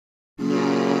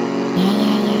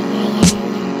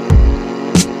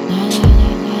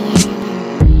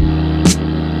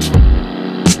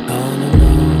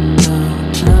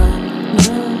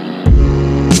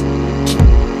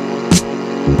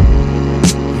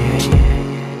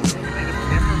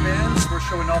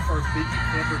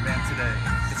today.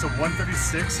 It's a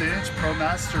 136-inch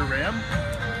ProMaster Ram.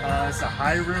 It's a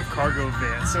high roof cargo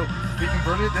van. So we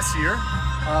converted it this year.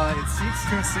 It seats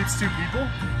two and sleeps two people.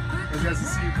 As you guys can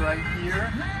see right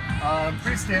here.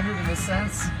 Pretty standard in this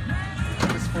sense.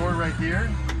 This forward right here,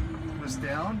 goes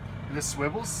down, and this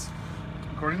swivels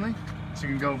accordingly. So you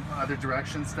can go other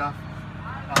direction stuff.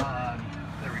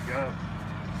 There we go.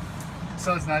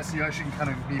 So it's nice, you actually can kind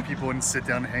of meet people and sit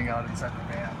down and hang out inside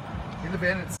the van. In the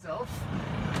van itself,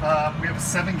 we have a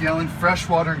 7-gallon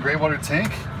freshwater and gray water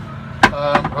tank,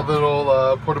 a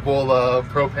little portable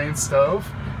propane stove,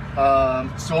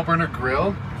 soul burner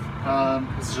grill.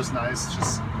 This is just nice, it's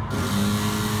just pretty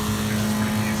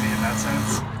easy in that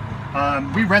sense.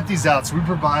 We rent these out, so we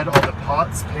provide all the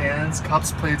pots, pans,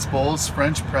 cups, plates, bowls,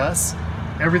 French press.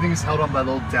 Everything is held on by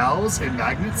little dowels and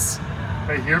magnets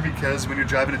right here, because when you're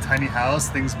driving a tiny house,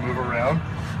 things move around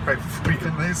quite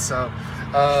frequently. So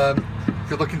if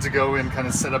you're looking to go and kind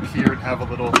of set up here and have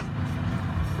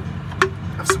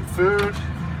some food,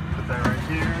 put that right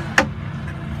here,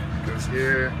 goes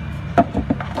here,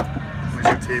 there's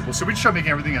your table. So we just try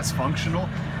making everything as functional,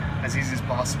 as easy as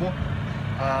possible.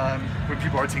 When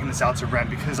people are taking this out to rent,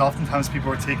 because oftentimes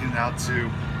people are taking it out to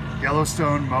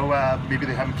Yellowstone, Moab, maybe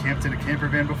they haven't camped in a camper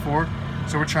van before.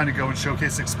 So we're trying to go and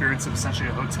showcase the experience of essentially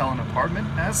a hotel and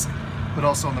apartment-esque, but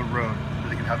also on the road where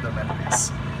they can have the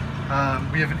amenities.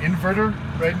 We have an inverter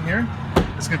right in here.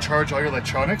 It's going to charge all your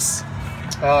electronics.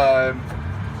 So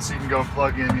you can go and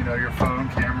plug in, your phone,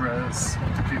 cameras,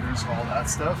 computers, all that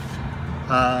stuff.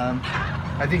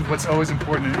 I think what's always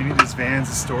important in any of these vans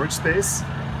is storage space.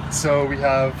 So we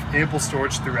have ample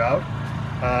storage throughout.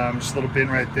 Just a little bin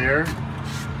right there.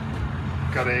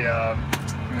 Got a,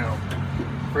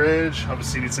 fridge.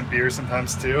 Obviously you need some beer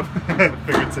sometimes too.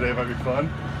 Figured today might be fun.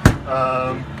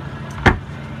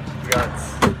 We got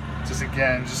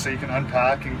just so you can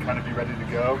unpack and kind of be ready to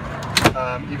go.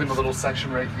 Even a little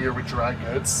section right here with dry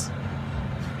goods.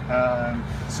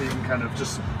 So you can kind of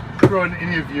just throw in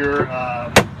any of your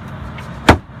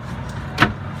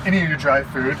dry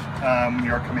food when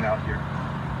you are coming out here.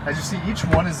 As you see, each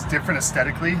one is different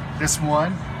aesthetically. This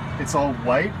one, it's all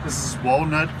white. This is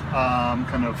walnut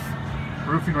kind of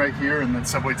roofing right here, and then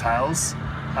subway tiles.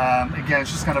 Again,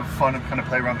 it's just kind of fun to kind of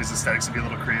play around with these aesthetics and be a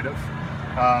little creative.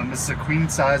 This is a queen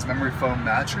size memory foam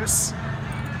mattress.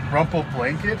 Rumple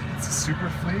blanket. It's a super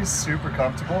fleece, super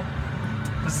comfortable.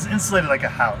 This is insulated like a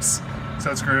house,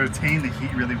 so it's going to retain the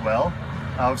heat really well.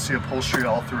 Obviously upholstery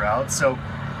all throughout, so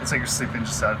it's like you're sleeping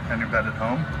just out in your bed at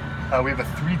home. We have a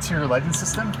 3-tier lighting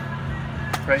system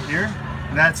right here,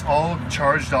 and that's all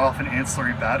charged off an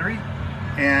ancillary battery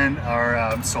and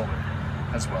our solar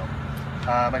as well.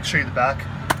 I can show you the back,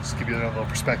 just give you a little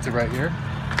perspective right here.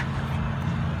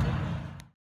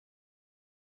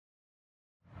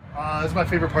 This is my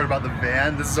favorite part about the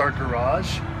van. This is our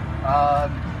garage.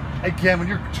 Again, when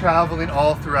you're traveling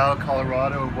all throughout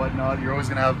Colorado and whatnot, you're always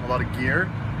going to have a lot of gear.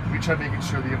 We try making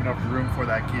sure that you have enough room for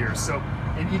that gear. So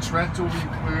in each rental, we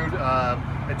include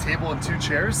a table and 2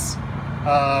 chairs,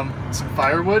 some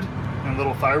firewood, and a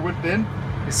little firewood bin.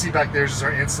 You see back there is just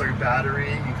our ancillary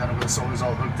battery and kind of where the solar's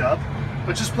all hooked up,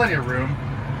 but just plenty of room.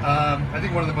 I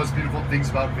think one of the most beautiful things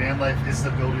about van life is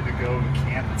the ability to go and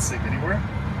camp and sleep anywhere.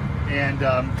 And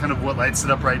kind of what lights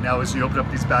it up right now is you open up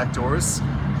these back doors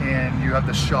and you have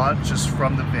the shot just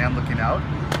from the van looking out,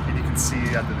 and you can see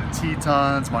either the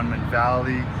Tetons, Monument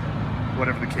Valley,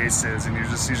 whatever the case is, and you're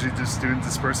just usually just doing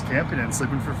dispersed camping and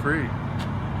sleeping for free.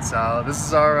 So this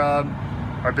is our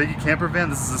Biggie camper van.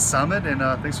 This is the Summit, and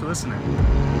thanks for listening.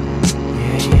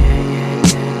 Yeah.